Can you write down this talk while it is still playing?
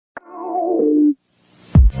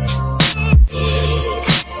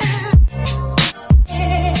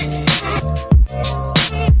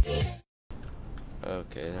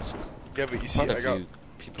quite a few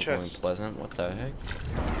people going Pleasant. What the heck?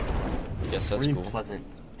 Guess that's cool. Pleasant.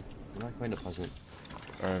 We're not going to Pleasant.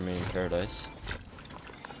 Or I mean Paradise.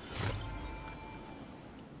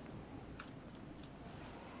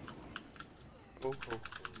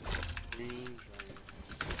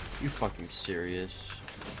 You fucking serious?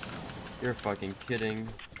 You're fucking kidding.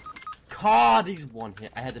 God, he's one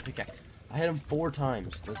hit. I had to pick up. I hit him 4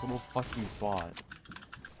 times. This little fucking bot.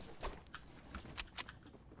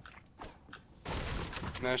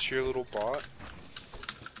 And that's your little bot?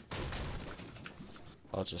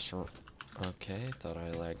 I'll just... Okay, thought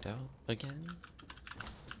I lagged out again.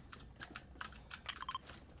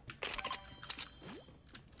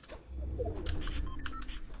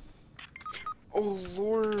 Oh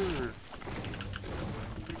lord!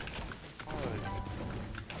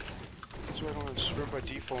 That's why I don't have sprint by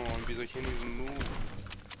default on because I can't even move.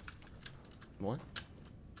 What?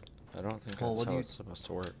 I don't think that's how it's supposed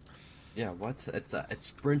to work. Yeah, what? It's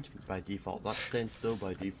sprint by default, not stand still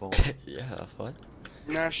by default. Yeah, what?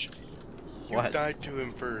 Nash, you died to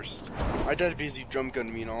him first. I died because he jump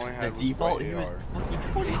gunned me and all I had was default, he was fucking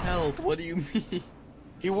 20 health. What do you mean?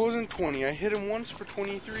 He wasn't 20. I hit him once for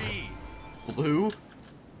 23. Blue?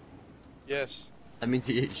 Yes. That means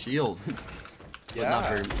he hit shield. Yeah. Not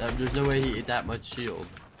very, there's no way he ate that much shield.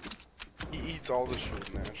 He eats all the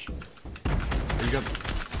shield, Nash. You got...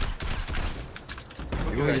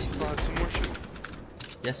 Look at that, he still has some more shield.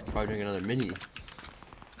 Yes, probably doing another mini.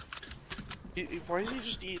 Why is he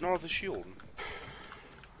just eating all the shield?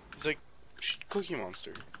 He's like Cookie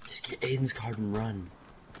Monster. Just get Aiden's card and run.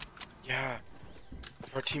 Yeah.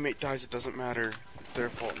 If our teammate dies, it doesn't matter. It's their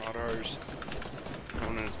fault, not ours.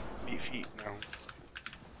 I'm gonna beat feet now.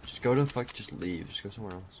 Just go to just leave. Just go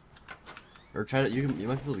somewhere else. Or try to. You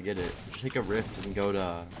might be able to get it. Just take a rift and go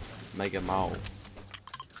to Mega Mall.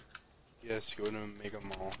 Yes, go to Mega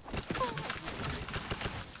Mall.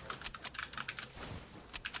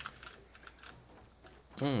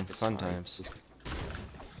 Fun times.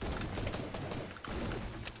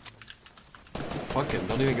 Fuck him,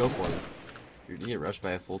 don't even go for it. You're gonna get rushed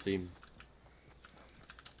by a full team.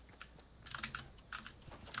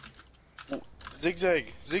 Oh,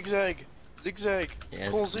 zigzag! Zigzag! Zigzag!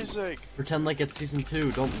 Yeah, Pull zigzag! Pretend like it's season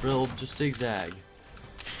 2, don't build, just zigzag.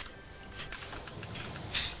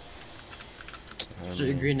 Set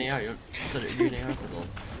your green AR, you don't set your green AR for the...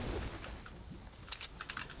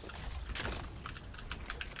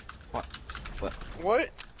 What? What? What?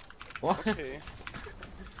 What? Okay.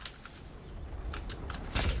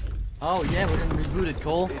 Oh yeah, we're gonna reboot it,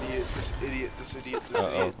 Cole. This idiot.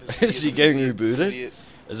 Is he getting rebooted?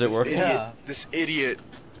 Is it working? Yeah. This idiot.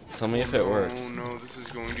 Tell me if it works. Oh no, this is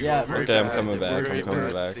going to Yeah, go very okay, bad. I'm coming back. I'm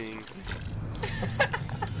coming back.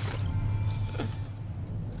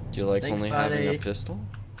 Do you like Thanks, only buddy. having a pistol?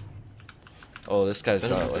 Oh, this guy's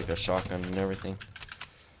got like a shotgun and everything.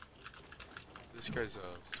 This guy's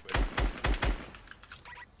sweaty.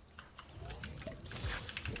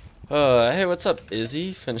 Hey, what's up,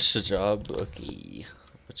 Izzy? Finished the job. Okay.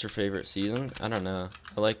 What's your favorite season? I don't know.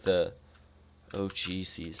 I like the OG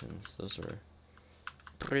seasons. Those were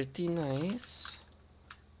pretty nice.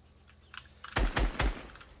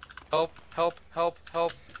 Help! Help! Help!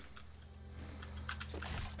 Help!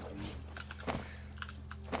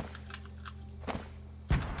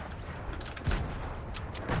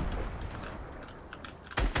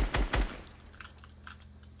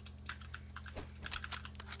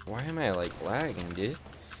 Why am I like lagging, dude?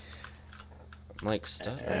 I'm like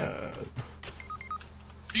stuck.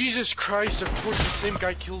 Jesus Christ, of course the same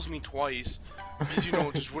guy kills me twice. Because, you know,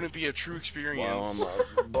 it just wouldn't be a true experience. Wow, I'm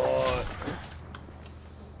a bot.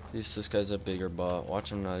 At least this guy's a bigger bot.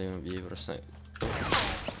 Watch him not even be able to snipe.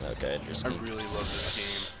 Okay, just I really love this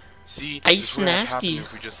game. See, Ice nasty.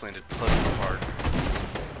 If we just landed Pleasant Park.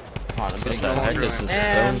 Come on, I'm What getting the heck is this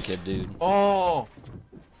stone kid, dude? Oh!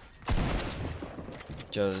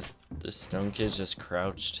 Joe, this stone kid's just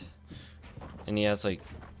crouched. And he has like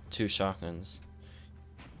 2 shotguns.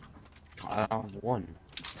 I have 1.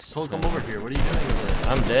 Cole, come over here. What are you doing over there?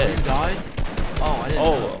 I'm dead. Oh, you died? Oh, I didn't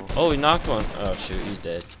know. Oh, he knocked one. Oh shoot, he's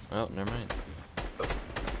dead. Oh, never mind.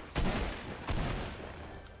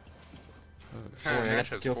 Sorry, I got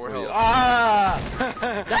the kill for you. health. Ah!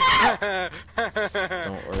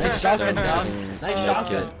 Don't worry. Nice shotgun, Stone's Dom. getting Nice naked.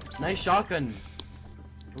 shotgun. Nice shotgun.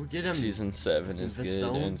 Go get him. Season 7 is The good,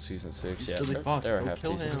 stone. and season 6, yeah, Silly fuck. they're Go half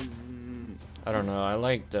kill decent. him. I don't know. I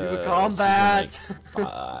liked You season combat. like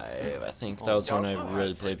 5. I think that was when I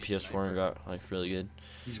really played PS4 and got like really good.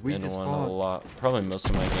 He's weak And as won fuck. a lot. Probably most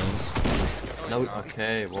of my games. No,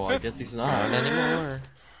 okay, well I guess he's not. Not anymore.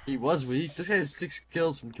 He was weak. This guy has 6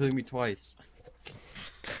 kills from killing me twice.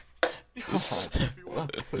 God,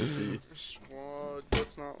 what pussy. Squad,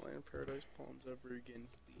 let's not land Paradise Palms ever again.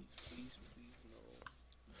 Please, please,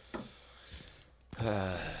 please,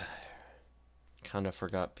 no. Kind of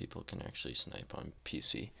forgot people can actually snipe on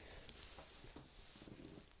PC.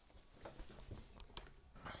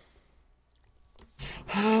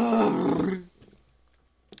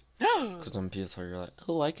 Because on PS4 you're like,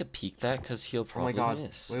 oh, I could peek that because he'll Oh probably my god.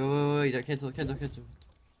 miss. Wait. Cancel.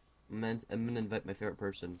 I'm gonna invite my favorite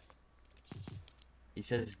person. He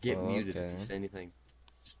says get muted if you Okay. say anything.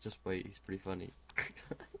 Just wait, he's pretty funny.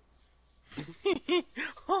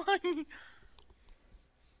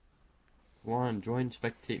 Go on, join,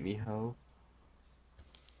 spectate me, ho.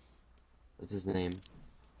 What's his name?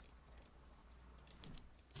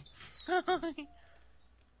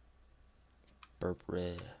 Burp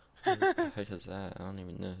red. What the heck is that? I don't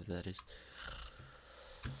even know who that is.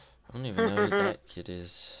 I don't even know who that kid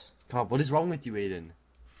is. God, what is wrong with you, Aiden?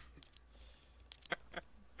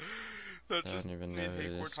 That I just don't even made know who Hey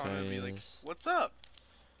this Cortana guy be like, is. what's up?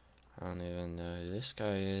 I don't even know who this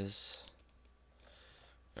guy is.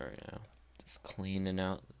 There we go. Just cleaning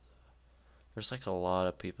out. There's like a lot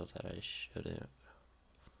of people that I shouldn't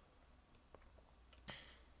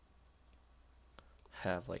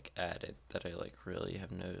have like added that I like really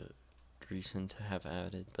have no reason to have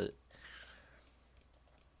added, but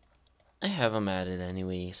I have them added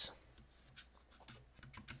anyways.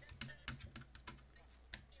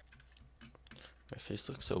 My face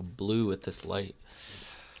looks so blue with this light.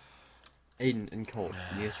 Aiden and Colt,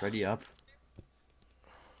 you guys ready up?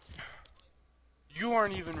 You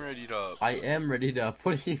aren't even readied up. I am ready up.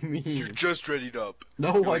 What do you You mean? just readied up.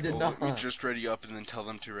 No, You're I like, did "Oh, not. Let me just ready up and then tell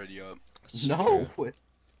them to ready up. That's No, true.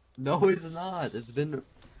 no, it's not. It's been.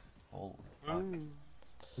 Oh, fuck.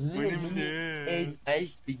 My name is- I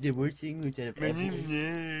speak the worst English I've My ever.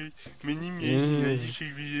 name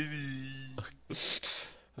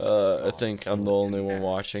I think I'm the only one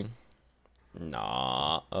watching.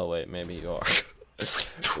 Nah. Oh wait, maybe you are.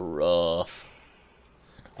 Rough.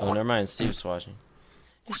 Oh, never mind. Steve's watching.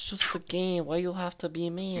 It's just a game. Why you have to be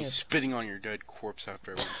Me mad? spitting on your dead corpse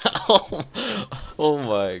after I Oh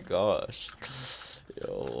my gosh. Yo,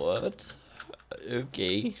 what?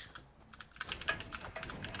 Okay.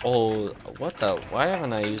 Oh, what the? Why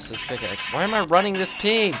haven't I used this pickaxe? Why am I running this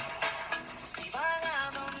pig?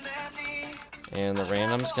 And the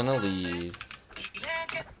random's gonna leave.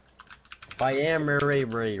 I am Ray.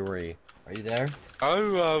 Are you there?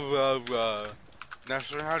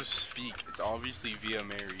 That's not how to speak. It's obviously via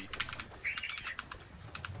Mary.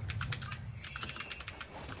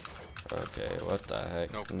 Okay, what the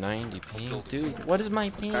heck? Nope. 90 ping? Building. Dude, what is my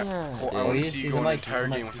ping Cole, at? I dude? want to he's- see he's you go a an mic, entire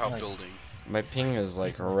he's a game mic, he's a without mic. building. My ping is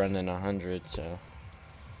like running 100, so.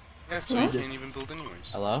 Yeah, so you can't even build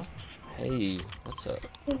anyways. Hello? Hey, what's up?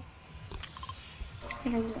 How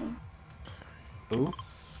you guys doing? Who?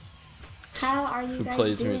 How are you Who guys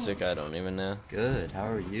plays doing? music? I don't even know. Good. How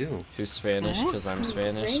are you? Who's Spanish? Because I'm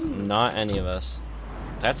Spanish? Great. Not any of us.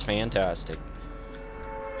 That's fantastic.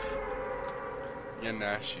 Yeah,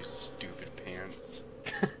 Nash, you stupid pants.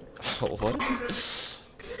 What?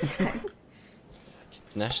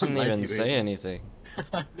 Nash didn't Lied even to you, say Aiden. anything.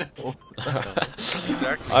 No.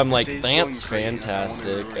 Exactly. I'm The like, day's that's going great, and I wanna fantastic.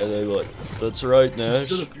 ruin And it. they're like, that's right, Nash.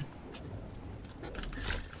 Shut up.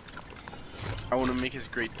 I want to make his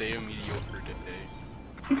great day a mediocre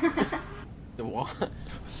day. The what?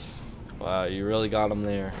 Wow, you really got him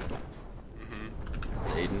there.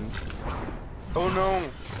 Aiden. Oh no!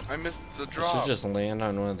 I missed the You should drop. just land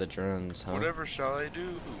on one of the drones, huh? Whatever shall I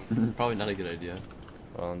do? Probably not a good idea.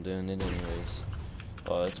 Well, I'm doing it anyways.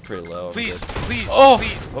 Oh, it's pretty low. I'm Please, good. please, Oh!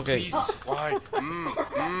 please, Okay. please. Why?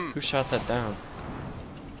 Who shot that down?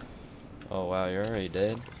 Oh wow, you're already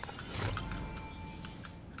dead.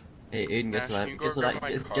 Hey, Aiden, guess Nash, what? you go Guess what? grab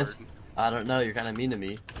my Guess. card. I don't know. You're kind of mean to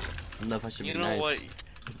me. I don't know if I should You be know nice. what?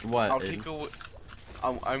 What? I'll Aiden? take a.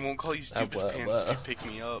 I won't call you stupid well, pants well. if you pick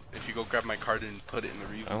me up. If you go grab my card and put it in the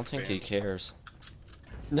reboot. I don't think he ban. cares.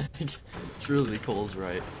 Truly, Cole's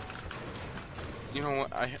right. You know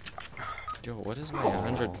what? Yo, what is my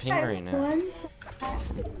 100 ping right now? One shot.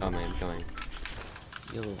 Coming.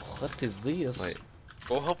 Yo, what is this? Wait.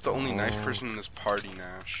 Go help the only nice Oh. person in this party,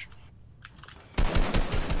 Nash.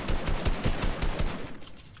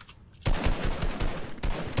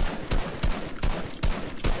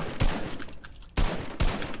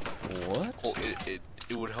 What? Well, it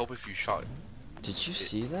would help if you shot. Did you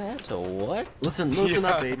see that? Or what? Listen Yeah.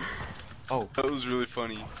 up, Aiden. Oh, That was really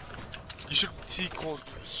funny. You should see Cole's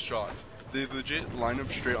shots. They legit line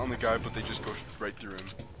up straight on the guy, but they just go right through him.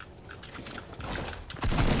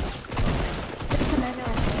 There's another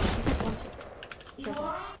one. He's like one shot. Kill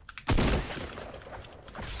him.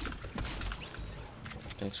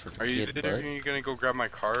 for the Are you kid, either bud. gonna go grab my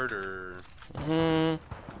card or? Hmm.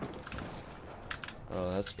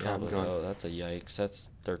 Oh, that's Yeah, I'm probably. going. Oh, that's a yikes. That's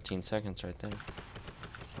 13 seconds right there.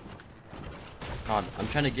 God, I'm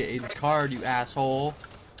trying to get Aiden's card, you asshole.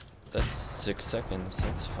 That's 6 seconds.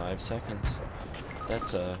 That's 5 seconds.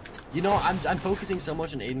 That's a. You know, I'm focusing so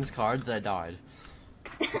much on Aiden's card that I died.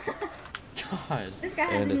 God. This guy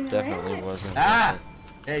hasn't And even it definitely ran. wasn't. Ah!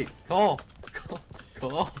 Hey, Cole!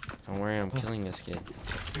 Cole! Don't worry, I'm killing this kid.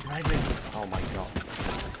 Oh my god.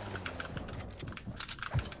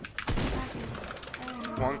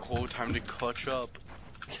 Come on, Cole, time to clutch up.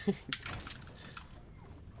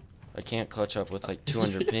 I can't clutch up with like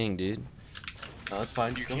 200 ping, dude. No, that's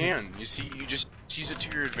fine. You just go. can. You see, you just use it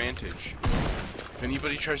to your advantage. If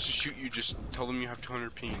anybody tries to shoot you, just tell them you have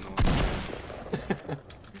 200 ping.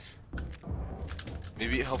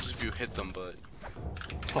 Maybe it helps if you hit them, but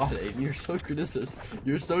God, Aiden, you're so good at this.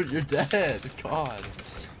 You're dead. God.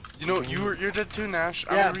 you know you're dead too, Nash.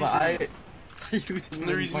 I'm Yeah, the but reason, you didn't I'm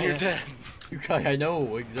the reason you're dead. You guys, I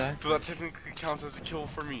know exactly. So that technically counts as a kill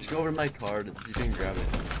for me. Just go over to my card. You can grab it.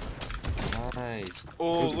 Nice.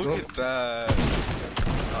 Oh, Go- look go- at that.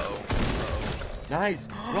 Uh-oh. Nice.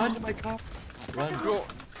 Run to my car. Run. Go.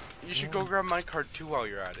 You should go grab my card too while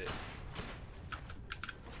you're at it.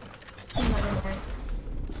 Oh my god.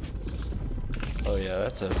 Oh yeah,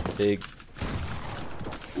 that's a big.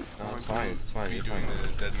 No, it's fine. It's fine. Be You're doing fine.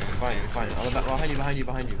 the dead man. You're fine. You're fine. On the back,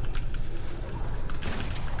 behind you.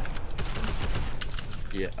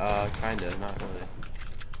 Yeah. Kinda. Not really.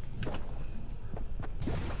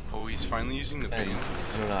 Oh, he's finally using the And, bans.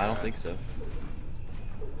 I don't know. I don't think so.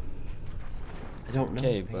 I don't know.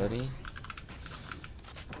 Okay, buddy.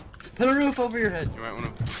 Put a roof over your head. You might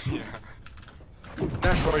want to. Yeah.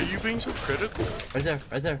 Nash, why are you being so critical? Right there.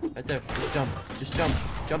 Just jump.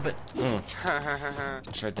 Jump it. Mm. I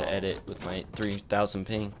tried to edit with my 3,000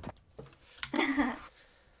 ping.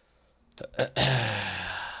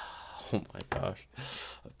 Oh my gosh.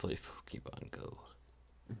 I play Pokemon Go.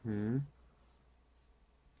 Hmm.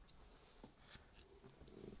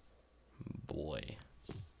 Boy.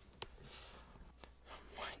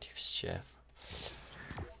 My dear chef.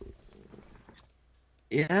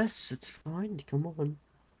 Yes, it's fine. Come on.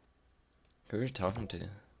 Who are you talking to?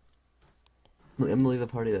 I'm gonna leave the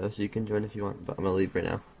party though, so you can join if you want. But I'm gonna leave right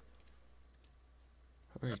now.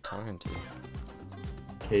 Who are you talking to?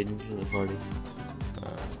 Caden to the party.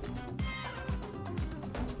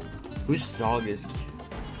 Whose dog is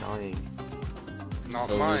dying? Not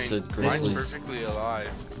Those mine. are Mine's grizzlies. perfectly alive.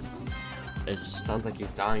 It's, Sounds like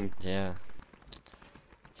he's dying. yeah.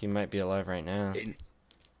 He might be alive right now.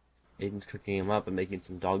 Aiden's cooking him up and making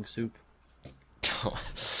some dog soup.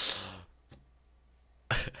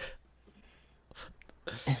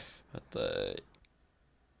 What the?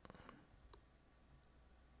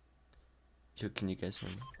 Yo, can you guys hear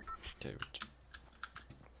me? Okay.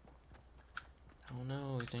 Oh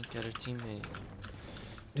no, we didn't get a teammate.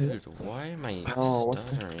 Dude, why am I Oh, what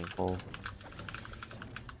the- stuttering? Oh.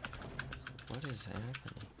 What is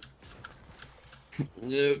happening?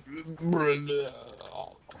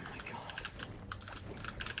 Oh my god.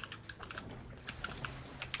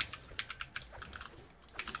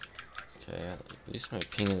 Okay, at least my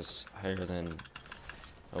ping is higher than.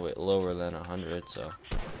 Oh wait, lower than 100. So.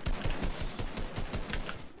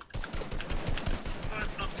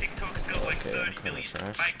 Person on TikTok's got like Okay, I'm 30 kinda million.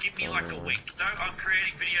 trash. Mate, give me like a Oh. week. So I'm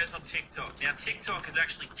creating videos on TikTok. Now TikTok has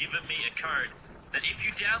actually given me a code that if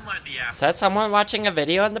you download the app, Is that someone watching a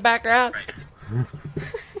video in the background?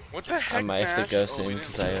 What the heck, I might have to Nash? go Oh, soon we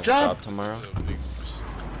because didn't- I have Jump! shop tomorrow. This is a big-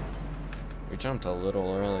 We jumped a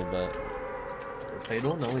little early, but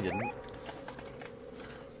Fatal? No, we didn't.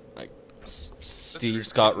 like That's Steve's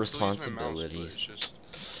weird. got I still use my mouse, but responsibilities. it's just-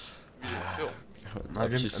 Yeah, Phil.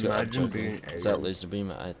 Imagine being Is that Aiden. laser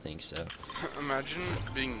beam? I think so. Imagine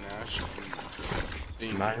being Nash and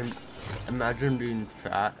being Imagine being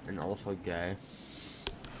fat and also gay.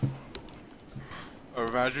 or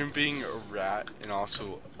imagine being a rat and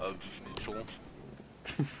also a Mitchell.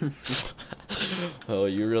 Oh,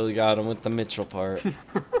 you really got him with the Mitchell part.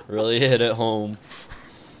 Really hit it home.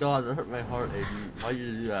 God, that hurt my heart, Aiden. Why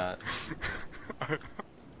you do that?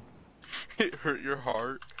 It hurt your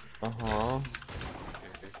heart. Uh-huh.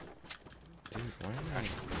 Dude, why am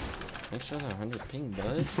I? Make sure that 100 ping,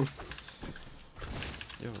 bud.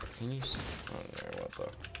 Yo, can you? Oh, there, what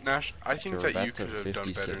the? Nash, I think Okay, we're that back you to could have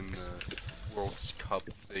done better in 56. the World Cup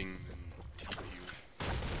thing than TPU.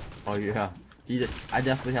 Oh yeah. I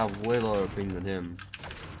definitely have way lower ping than him.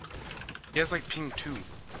 He has like ping 2.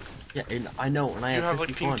 Yeah, and I know, and I You have have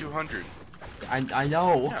like ping 51. 200. I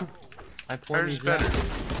know. Yeah. I pointed Ours better.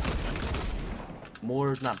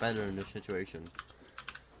 More is not better in this situation.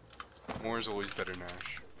 More is always better,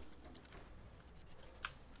 Nash.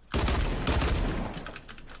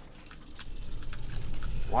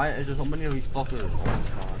 Why is there so many of these fuckers? Oh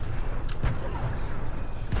my god.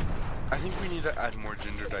 I think we need to add more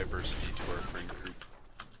gender diversity to our friend group.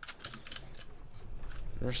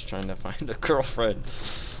 We're just trying to find a girlfriend.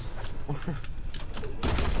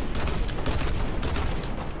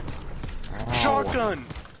 Shotgun!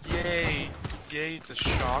 Yay! Yay, it's a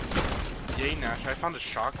shotgun. Yay, Nash, I found a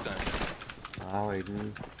shotgun. Wow,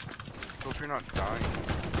 Aiden. Hope you're not dying.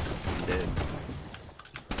 You did.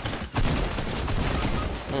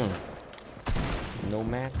 No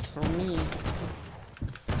mats for me.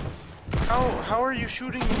 How are you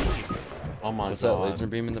shooting me? Oh my What's that god. laser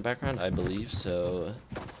beam in the background? I believe so.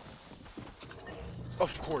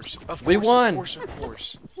 Of course, of We course, won! of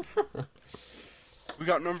course. We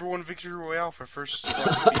got #1 victory royale for first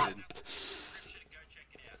squad defeated.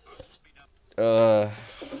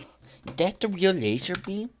 That the real laser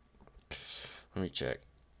beam? Let me check.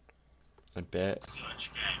 I bet.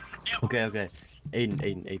 Okay, okay.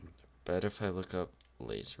 Aiden. Bet if I look up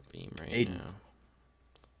laser beam right Aiden. now,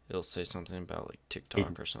 it'll say something about like TikTok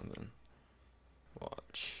Aiden. or something.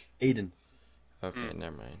 Watch. Aiden. Okay,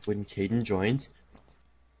 never mind. When Caden joins,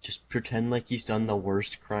 just pretend like he's done the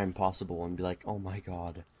worst crime possible and be like, oh my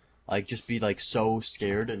god. Like, just be like so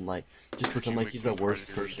scared and like, just pretend like he's the worst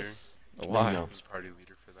person. Why? No. He's party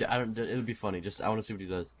leader for that. Yeah, I don't. It'll be funny. Just I want to see what he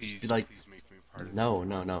does. Please, Just be like, please make me party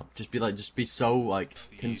no. Just be so like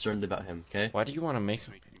Please. concerned about him. Okay. Why do you want to make? Please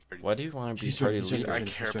make me party Why do you want to be He's party just- leader? I Listen,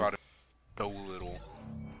 care listen. about it so little.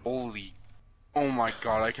 Holy. Oh my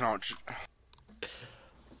god, I cannot.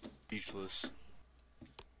 Speechless.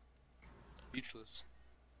 Speechless.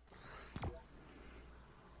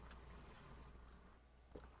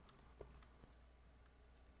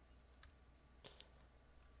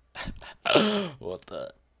 What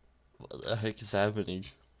the heck is happening?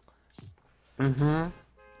 Mm-hmm.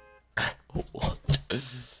 What?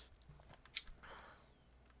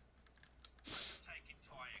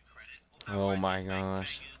 Oh my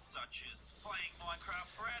gosh.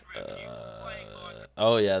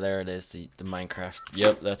 Oh yeah, there it is. The Minecraft.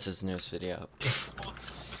 Yep, that's his newest video.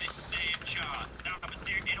 Responsible for this damn chart. No, but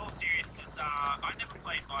in all seriousness, I never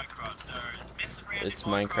played Minecraft, so messing around It's in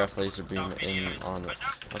Minecraft laser with beam stuff in videos, on. but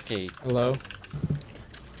no, Okay. Hello?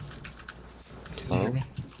 Can you hear me?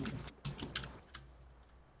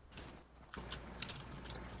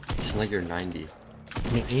 You sound like you're 90.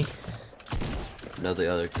 Me? No,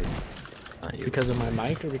 the other kid. Not you. Because of my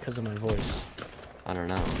mic or because of my voice? I don't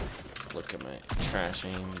know. Look at my trash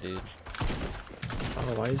aim, dude.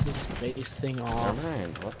 Oh, why is this base thing Never off?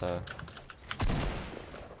 mind. What the?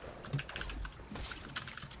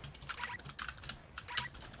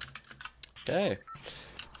 Okay.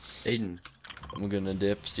 Aiden. I'm gonna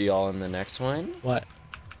dip. See y'all in the next one. What?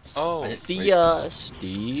 Oh, See wait. ya,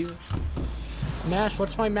 Steve. Nash,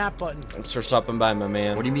 what's my map button? Thanks for stopping by, my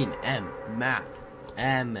man. What do you mean? Map.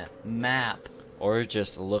 Map. Or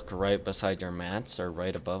just look right beside your mats or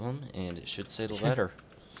right above them, and it should say the letter.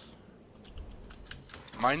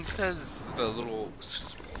 mine says the little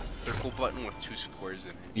circle button with 2 squares in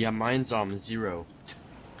it. Yeah, mine's 0.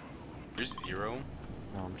 There's 0.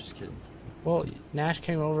 No, I'm just kidding. Well, Nash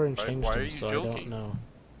came over and Why- changed why are them, you so I don't joking? know.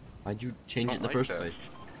 Why'd you change it in the Don't like first that. place?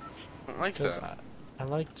 I don't like Because that. I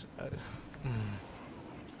liked...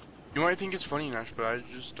 You might think it's funny, Nash, but I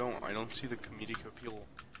just don't. I don't see the comedic appeal.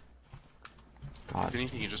 If God.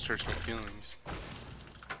 anything, it just hurts my feelings.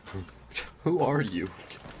 Who are you?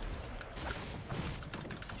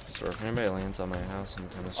 So if anybody lands on my house, I'm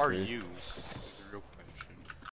kind of Are screwed. you?